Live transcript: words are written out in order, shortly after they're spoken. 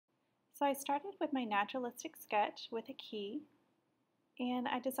So I started with my naturalistic sketch with a key, and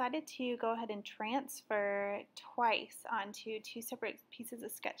I decided to go ahead and transfer twice onto two separate pieces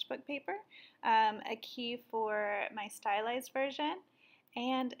of sketchbook paper, a key for my stylized version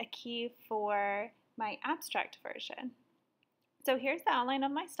and a key for my abstract version. So here's the outline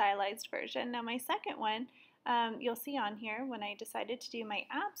of my stylized version. Now my second one, you'll see on here when I decided to do my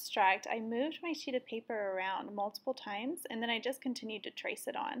abstract, I moved my sheet of paper around multiple times and then I just continued to trace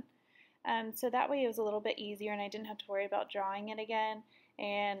it on. So that way it was a little bit easier and I didn't have to worry about drawing it again.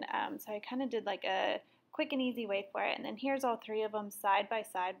 And so I kind of did like a quick and easy way for it. And then here's all three of them side by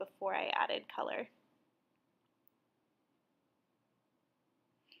side before I added color.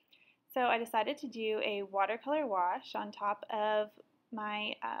 So I decided to do a watercolor wash on top of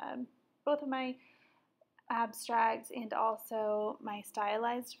my both of my abstracts and also my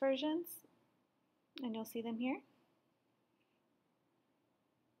stylized versions. And you'll see them here.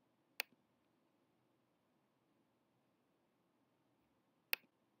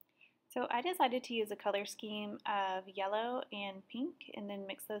 So I decided to use a color scheme of yellow and pink and then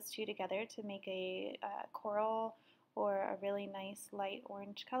mix those two together to make a coral or a really nice light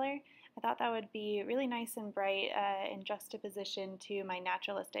orange color. I thought that would be really nice and bright in juxtaposition to my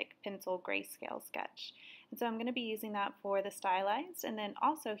naturalistic pencil grayscale sketch. And so I'm going to be using that for the stylized and then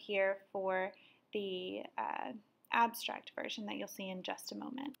also here for the abstract version that you'll see in just a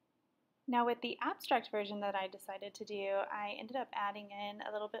moment. Now with the abstract version that I decided to do, I ended up adding in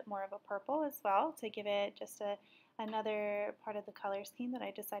a little bit more of a purple as well to give it just another part of the color scheme that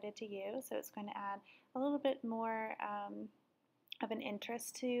I decided to use. So it's going to add a little bit more of an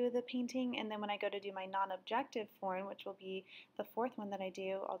interest to the painting, and then when I go to do my non-objective form, which will be the fourth one that I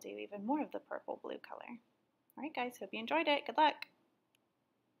do, I'll do even more of the purple blue color. Alright guys, hope you enjoyed it. Good luck!